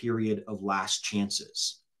opportunities in a period of last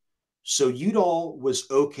chances. So Udall was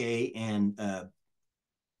okay and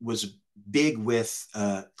was big with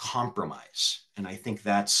compromise. And I think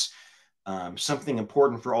that's something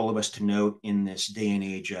important for all of us to note in this day and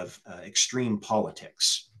age of extreme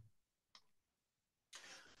politics.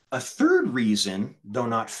 A third reason, though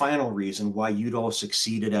not final reason, why Udall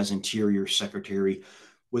succeeded as Interior Secretary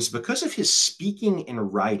was because of his speaking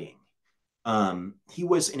and writing. He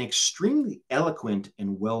was an extremely eloquent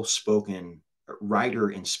and well-spoken writer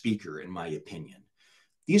and speaker, in my opinion.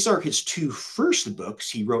 These are his two first books.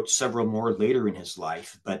 He wrote several more later in his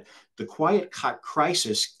life, but The Quiet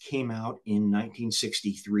Crisis came out in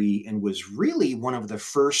 1963 and was really one of the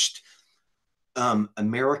first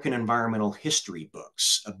American environmental history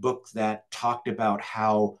books, a book that talked about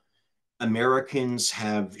how Americans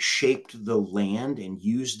have shaped the land and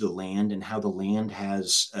used the land, and how the land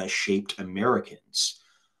has shaped Americans.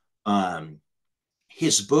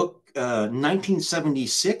 His book,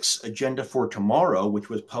 1976, Agenda for Tomorrow, which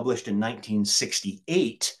was published in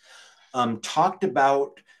 1968, talked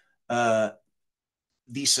about the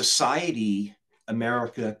society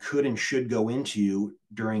America could and should go into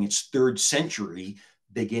during its third century,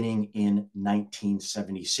 beginning in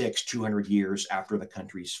 1976, 200 years after the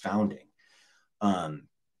country's founding.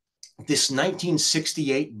 This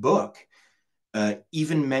 1968 book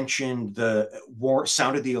even mentioned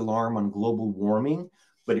sounded the alarm on global warming,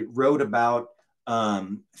 but it wrote about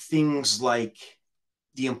things like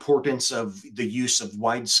the importance of the use of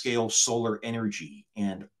wide-scale solar energy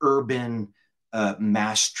and urban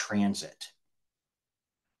mass transit.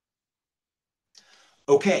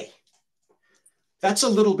 Okay, that's a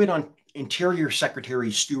little bit on Interior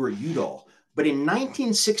Secretary Stewart Udall. But in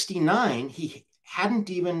 1969, he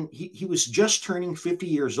was just turning 50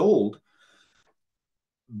 years old,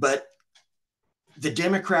 but the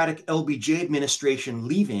Democratic LBJ administration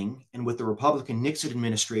leaving, and with the Republican Nixon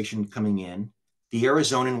administration coming in, the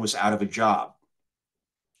Arizonan was out of a job.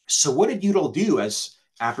 So what did Udall do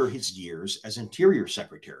after his years as Interior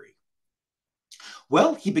Secretary?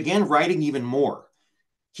 Well, he began writing even more.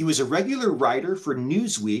 He was a regular writer for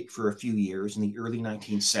Newsweek for a few years in the early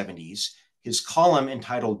 1970s, his column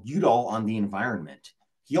entitled Udall on the Environment.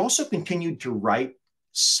 He also continued to write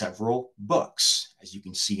several books, as you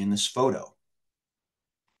can see in this photo.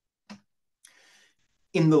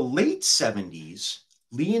 In the late 70s,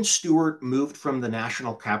 Lee and Stewart moved from the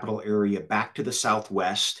National Capital area back to the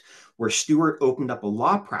Southwest, where Stewart opened up a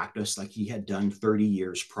law practice like he had done 30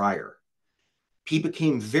 years prior. He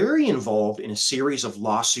became very involved in a series of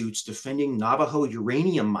lawsuits defending Navajo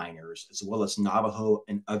uranium miners, as well as Navajo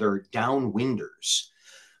and other downwinders.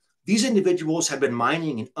 These individuals had been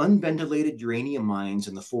mining in unventilated uranium mines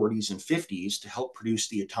in the 40s and 50s to help produce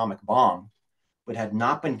the atomic bomb, but had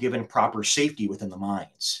not been given proper safety within the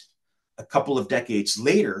mines. A couple of decades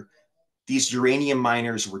later, these uranium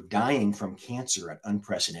miners were dying from cancer at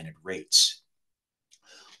unprecedented rates.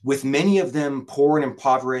 With many of them poor and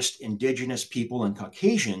impoverished indigenous people and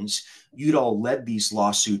Caucasians, Udall led these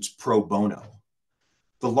lawsuits pro bono.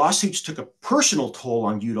 The lawsuits took a personal toll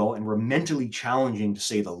on Udall and were mentally challenging, to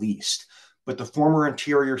say the least. But the former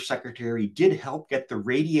Interior Secretary did help get the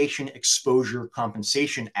Radiation Exposure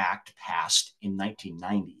Compensation Act passed in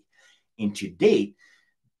 1990. And to date,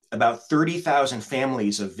 about 30,000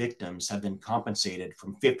 families of victims have been compensated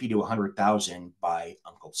from 50 to 100,000 by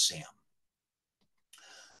Uncle Sam.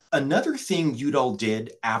 Another thing Udall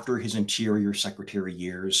did after his Interior Secretary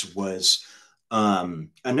years was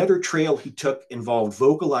another trail he took involved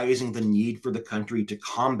vocalizing the need for the country to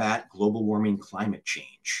combat global warming climate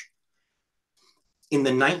change. In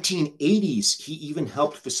the 1980s, he even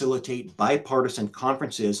helped facilitate bipartisan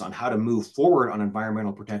conferences on how to move forward on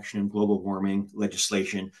environmental protection and global warming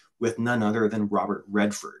legislation with none other than Robert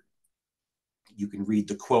Redford. You can read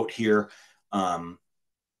the quote here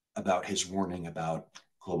about his warning about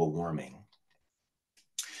global warming.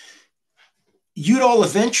 Udall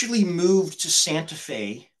eventually moved to Santa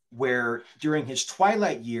Fe, where during his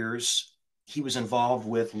twilight years, he was involved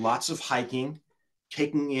with lots of hiking,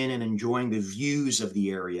 taking in and enjoying the views of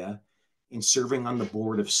the area, and serving on the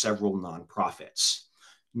board of several nonprofits.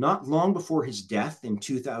 Not long before his death in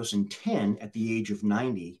 2010, at the age of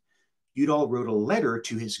 90, Udall wrote a letter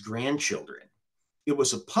to his grandchildren. It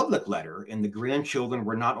was a public letter, and the grandchildren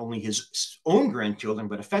were not only his own grandchildren,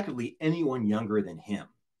 but effectively anyone younger than him.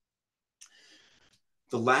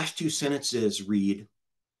 The last two sentences read,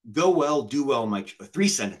 "Go well, do well, three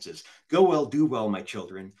sentences. Go well, do well, my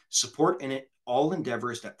children. Support in it all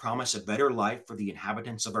endeavors that promise a better life for the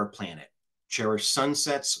inhabitants of our planet. Cherish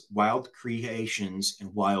sunsets, wild creations,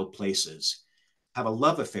 and wild places. Have a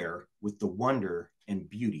love affair with the wonder and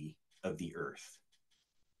beauty of the earth."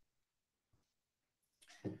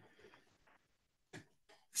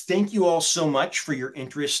 Thank you all so much for your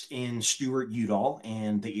interest in Stewart Udall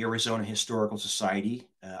and the Arizona Historical Society.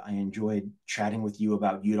 I enjoyed chatting with you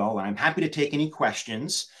about Udall, and I'm happy to take any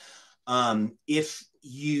questions. If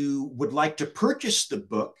you would like to purchase the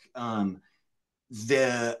book,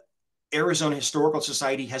 the Arizona Historical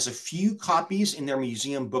Society has a few copies in their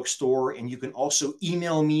museum bookstore, and you can also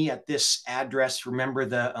email me at this address. Remember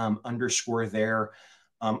the underscore there.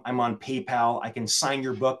 I'm on PayPal. I can sign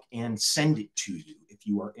your book and send it to you if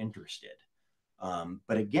you are interested.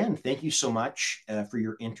 But again, thank you so much for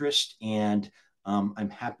your interest, and I'm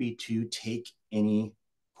happy to take any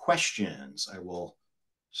questions. I will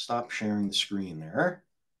stop sharing the screen there.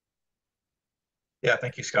 Yeah,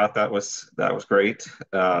 thank you, Scott. That was great.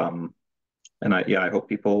 And I hope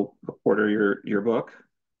people order your book.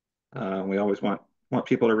 We always want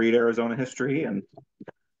people to read Arizona history, and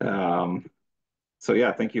um, so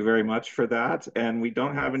yeah, thank you very much for that. And we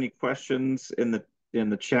don't have any questions in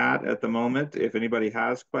the chat at the moment. If anybody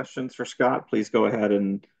has questions for Scott, please go ahead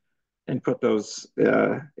and put those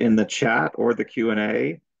in the chat or the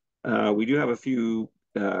Q&A. We do have a few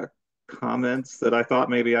comments that I thought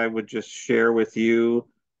maybe I would just share with you.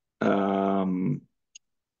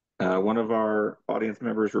 One of our audience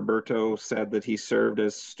members, Roberto, said that he served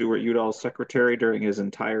as Stewart Udall's secretary during his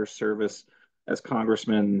entire service as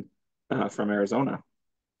congressman from Arizona.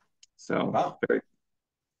 So Wow.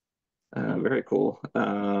 very cool.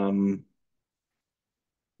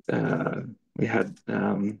 We had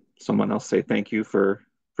someone else say thank you for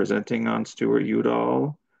presenting on Stewart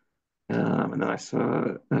Udall. And then I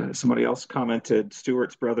saw somebody else commented,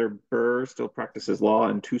 Stewart's brother Burr still practices law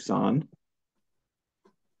in Tucson.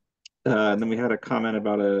 And then we had a comment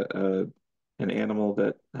about an animal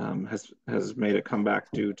that has made a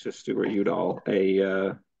comeback due to Stewart Udall,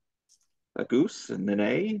 a goose, a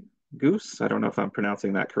Nene goose. I don't know if I'm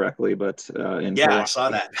pronouncing that correctly, but in Yeah, I Hawaii. saw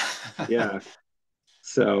that. Yeah.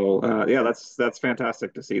 So yeah, that's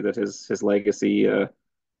fantastic to see that his legacy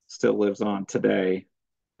still lives on today.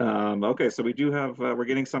 Okay, so we do have we're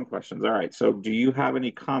getting some questions. All right. So do you have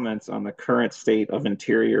any comments on the current state of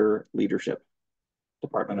Interior leadership,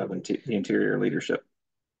 Department of the Interior leadership?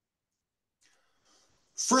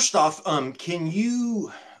 First off, can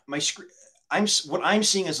you my screen? I'm what I'm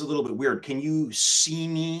seeing is a little bit weird. Can you see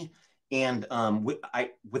me and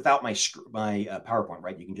without my PowerPoint,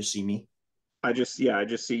 right? You can just see me. I just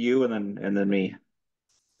see you and then me.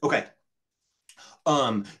 Okay.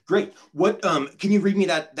 Great. What can you read me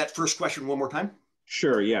that first question one more time?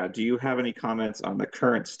 Sure, yeah. Do you have any comments on the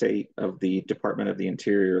current state of the Department of the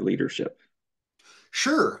Interior leadership?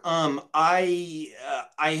 Sure. I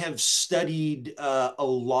have studied a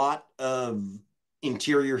lot of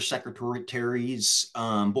interior secretaries,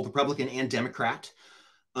 both Republican and Democrat.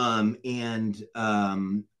 And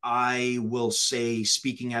I will say,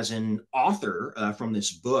 speaking as an author from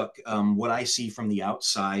this book, what I see from the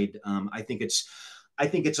outside, I think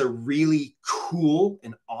it's a really cool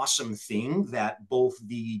and awesome thing that both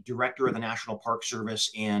the director of the National Park Service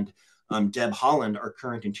and Deb Haaland, our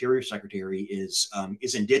current Interior Secretary, is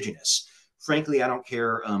Indigenous. Frankly, I don't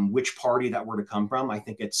care which party that were to come from. I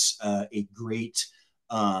think it's a great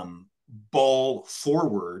ball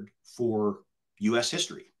forward for U.S.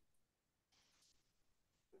 history.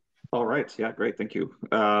 All right, yeah, great, thank you.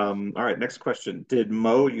 All right, next question. Did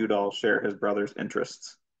Mo Udall share his brother's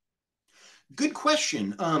interests? Good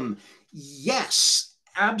question. Yes,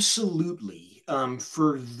 absolutely.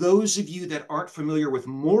 For those of you that aren't familiar with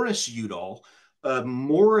Morris Udall,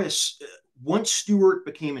 once Stewart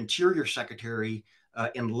became Interior Secretary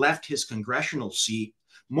and left his congressional seat,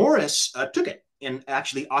 Morris took it and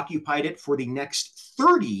actually occupied it for the next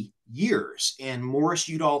 30 years. And Morris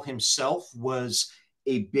Udall himself was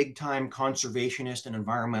a big time conservationist and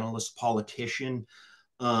environmentalist politician.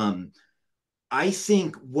 Um, I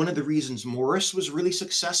think one of the reasons Morris was really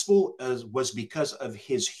successful was because of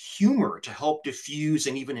his humor to help diffuse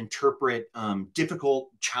and even interpret difficult,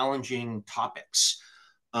 challenging topics.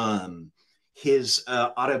 Um, his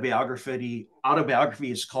autobiography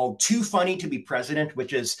is called "Too Funny to Be President,"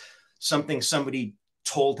 which is something somebody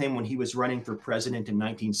told him when he was running for president in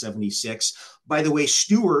 1976. By the way,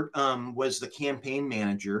 Stewart was the campaign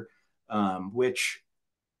manager, which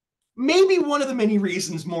maybe one of the many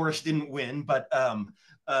reasons Morris didn't win, but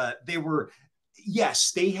they were,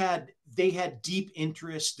 yes, they had deep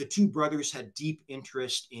interest. The two brothers had deep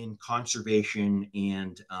interest in conservation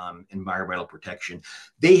and environmental protection.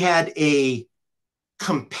 They had a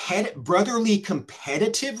brotherly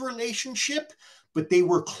competitive relationship, but they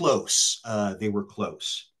were close. They were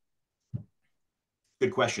close.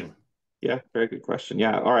 Good question. Yeah, very good question.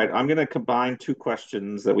 Yeah, all right. I'm going to combine two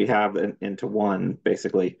questions that we have into one,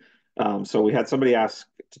 basically. So we had somebody ask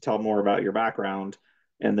to tell more about your background,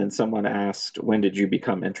 and then someone asked, when did you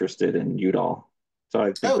become interested in Udall? So I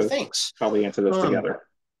think Oh, those thanks. probably answer those Um, together.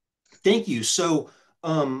 Thank you. So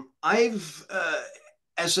I've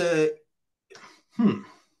as a hmm,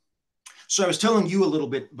 So I was telling you a little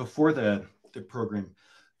bit before the program,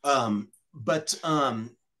 but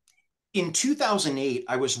in 2008,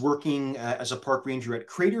 I was working as a park ranger at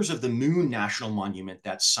Craters of the Moon National Monument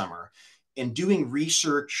that summer and doing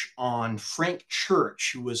research on Frank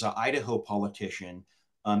Church, who was an Idaho politician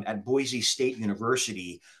at Boise State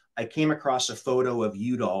University. I came across a photo of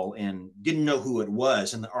Udall and didn't know who it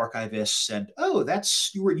was. And the archivist said, "Oh, that's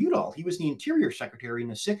Stewart Udall. He was the Interior Secretary in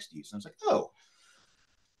the 60s." And I was like, "Oh."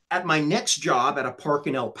 At my next job at a park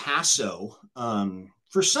in El Paso,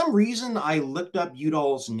 for some reason, I looked up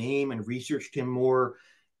Udall's name and researched him more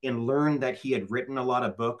and learned that he had written a lot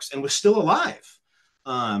of books and was still alive.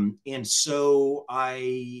 And so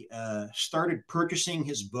I started purchasing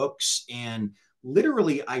his books, and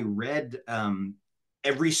literally I read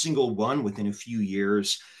every single one within a few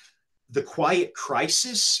years. The Quiet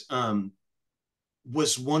Crisis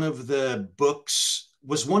was one of the books,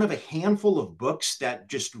 was one of a handful of books that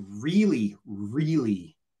just really,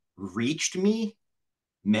 really reached me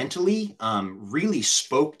mentally, really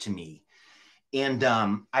spoke to me. And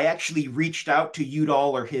I actually reached out to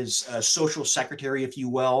Udall, or his social secretary, if you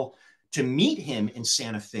will, to meet him in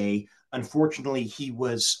Santa Fe. Unfortunately, he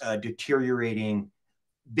was deteriorating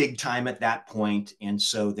big time at that point, and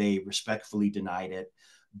so they respectfully denied it.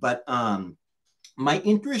 But my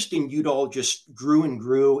interest in Udall just grew and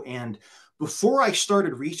grew. And before I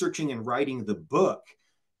started researching and writing the book,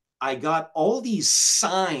 I got all these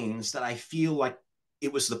signs that I feel like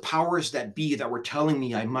it was the powers that be that were telling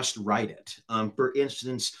me I must write it. For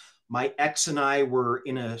instance, my ex and I were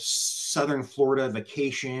in a southern Florida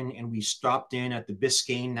vacation, and we stopped in at the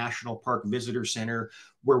Biscayne National Park Visitor Center.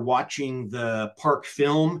 We're watching the park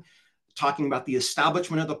film, talking about the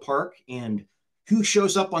establishment of the park, and who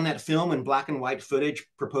shows up on that film in black and white footage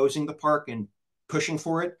proposing the park and pushing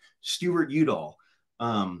for it? Stewart Udall.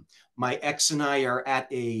 My ex and I are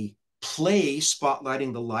at a play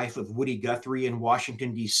spotlighting the life of Woody Guthrie in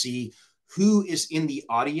Washington, D.C. Who is in the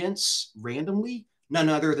audience randomly? None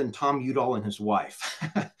other than Tom Udall and his wife.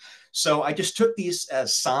 So I just took these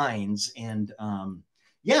as signs and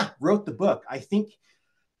yeah, wrote the book. I think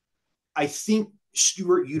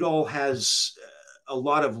Stewart Udall has a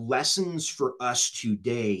lot of lessons for us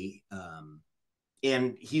today.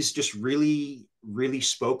 And he's just really, really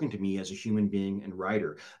spoken to me as a human being and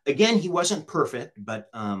writer. Again, he wasn't perfect, but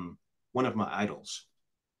one of my idols.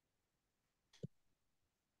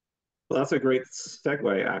 Well, that's a great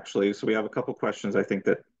segue, actually. So we have a couple questions I think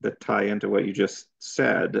that tie into what you just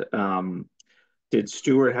said. Did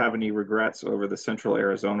Stewart have any regrets over the Central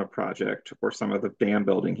Arizona project or some of the dam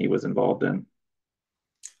building he was involved in?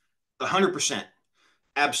 100%.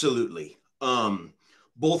 Absolutely.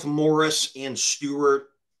 Both Morris and Stewart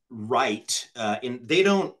write, and they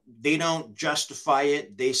don't justify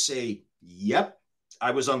it. They say, "Yep,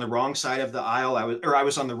 I was on the wrong side of the aisle. I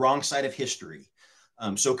was on the wrong side of history."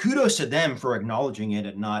 So kudos to them for acknowledging it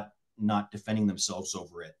and not defending themselves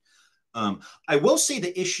over it. I will say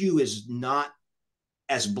the issue is not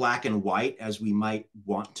as black and white as we might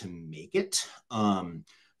want to make it.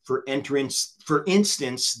 For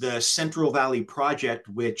instance, the Central Valley Project,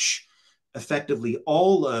 which effectively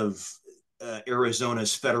all of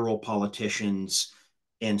Arizona's federal politicians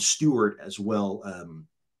and Stewart as well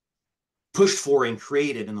pushed for and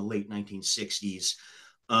created in the late 1960s.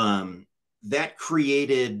 That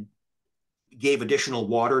gave additional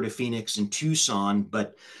water to Phoenix and Tucson,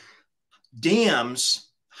 but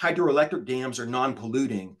hydroelectric dams are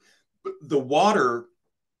non-polluting. The water,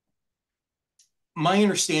 my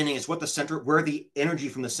understanding is where the energy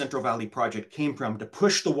from the Central Valley Project came from to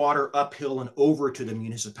push the water uphill and over to the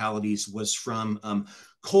municipalities was from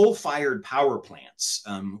coal-fired power plants.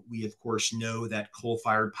 We, of course, know that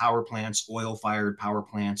coal-fired power plants, oil-fired power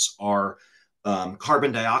plants are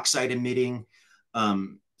carbon dioxide emitting.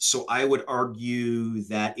 So I would argue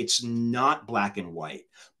that it's not black and white,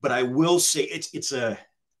 but I will say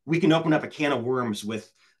we can open up a can of worms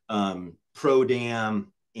with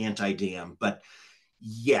pro-dam, anti-dam, but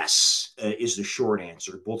yes, is the short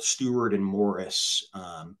answer. Both Stewart and Morris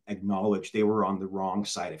acknowledged they were on the wrong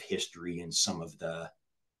side of history in some of the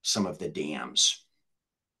dams.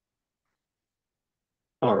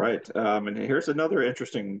 All right. And here's another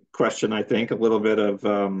interesting question, I think, a little bit of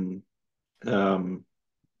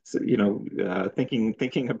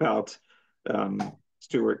thinking about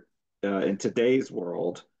Stewart in today's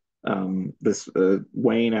world. This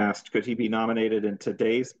Wayne asked, could he be nominated in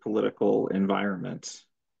today's political environment?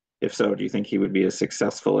 If so, do you think he would be as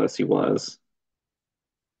successful as he was?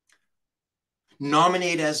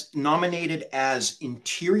 Nominated as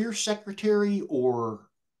Interior Secretary or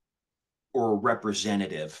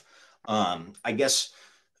representative. I guess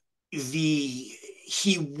the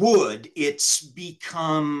he would. It's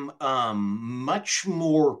become much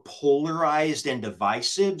more polarized and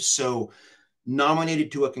divisive. So,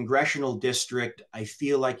 nominated to a congressional district, I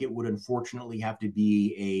feel like it would unfortunately have to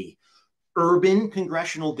be a urban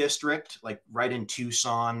congressional district, like right in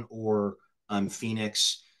Tucson or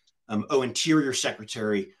Phoenix. Interior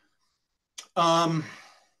Secretary. Um,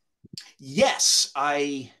 yes,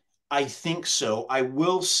 I think so. I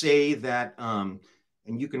will say that, and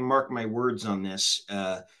you can mark my words on this.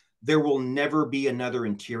 There will never be another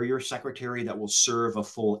Interior Secretary that will serve a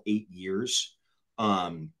full 8 years.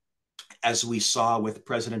 As we saw with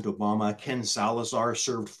President Obama, Ken Salazar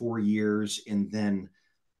served 4 years, and then,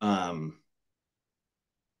 oh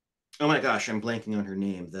my gosh, I'm blanking on her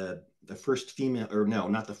name. The first female, or no,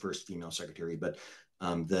 not the first female secretary, but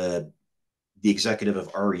the executive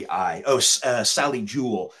of REI. Oh, Sally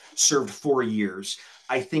Jewell served 4 years.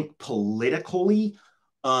 I think politically,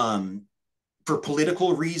 for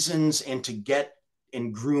political reasons and to get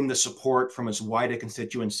and groom the support from as wide a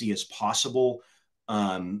constituency as possible,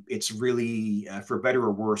 it's really, for better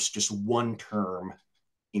or worse, just one term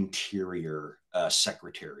interior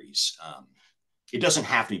secretaries. It doesn't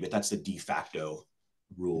have to be, but that's the de facto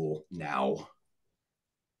rule now.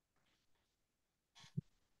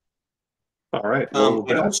 All right. Well,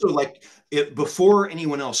 I'd also like, before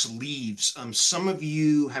anyone else leaves, some of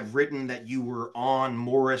you have written that you were on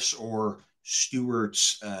Morris or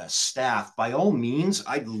Stewart's staff. By all means,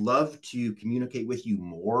 I'd love to communicate with you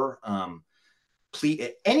more. Please,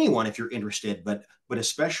 anyone, if you're interested, but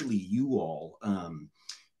especially you all,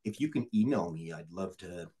 if you can email me, I'd love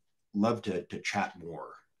to chat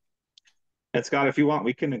more. and Scott, if you want,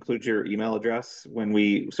 we can include your email address when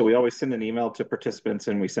we always send an email to participants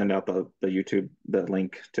and we send out the YouTube, the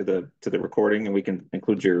link to the recording, and we can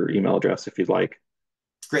include your email address if you'd like.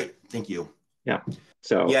 Great, thank you. Yeah.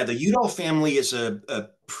 So yeah, the Udall family is a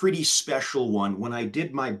pretty special one. When I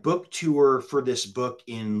did my book tour for this book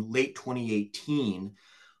in late 2018,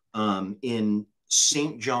 in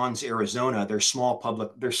St. John's, Arizona, their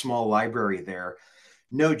small library there,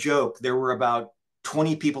 no joke, there were about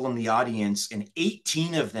 20 people in the audience, and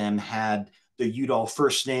 18 of them had the Udall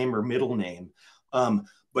first name or middle name.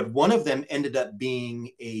 But one of them ended up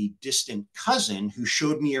being a distant cousin who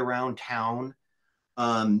showed me around town.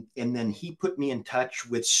 And then he put me in touch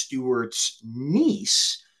with Stewart's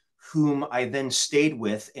niece, whom I then stayed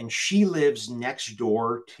with, and she lives next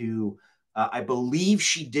door to, I believe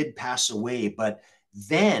she did pass away, but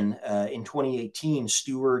then in 2018,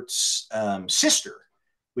 Stewart's sister,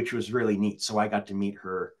 which was really neat. So I got to meet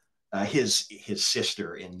her, his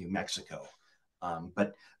sister in New Mexico.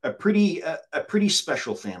 But a pretty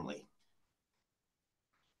special family.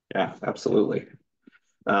 yeah, absolutely.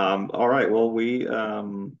 All right. Well, there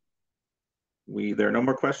are no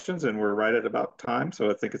more questions, and we're right at about time. So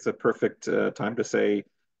I think it's a perfect time to say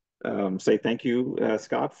thank you,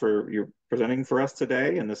 Scott, for your presenting for us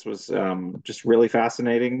today. And this was just really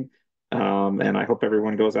fascinating. And I hope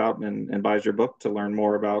everyone goes out and buys your book to learn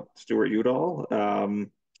more about Stewart Udall.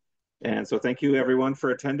 And so thank you, everyone, for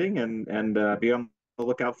attending, and be on the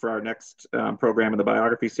lookout for our next program in the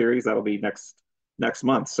biography series. That'll be next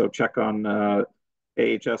month. So check on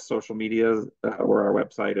AHS social media or our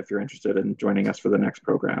website if you're interested in joining us for the next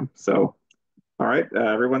program. So, all right,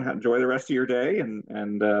 everyone, enjoy the rest of your day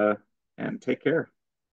and take care.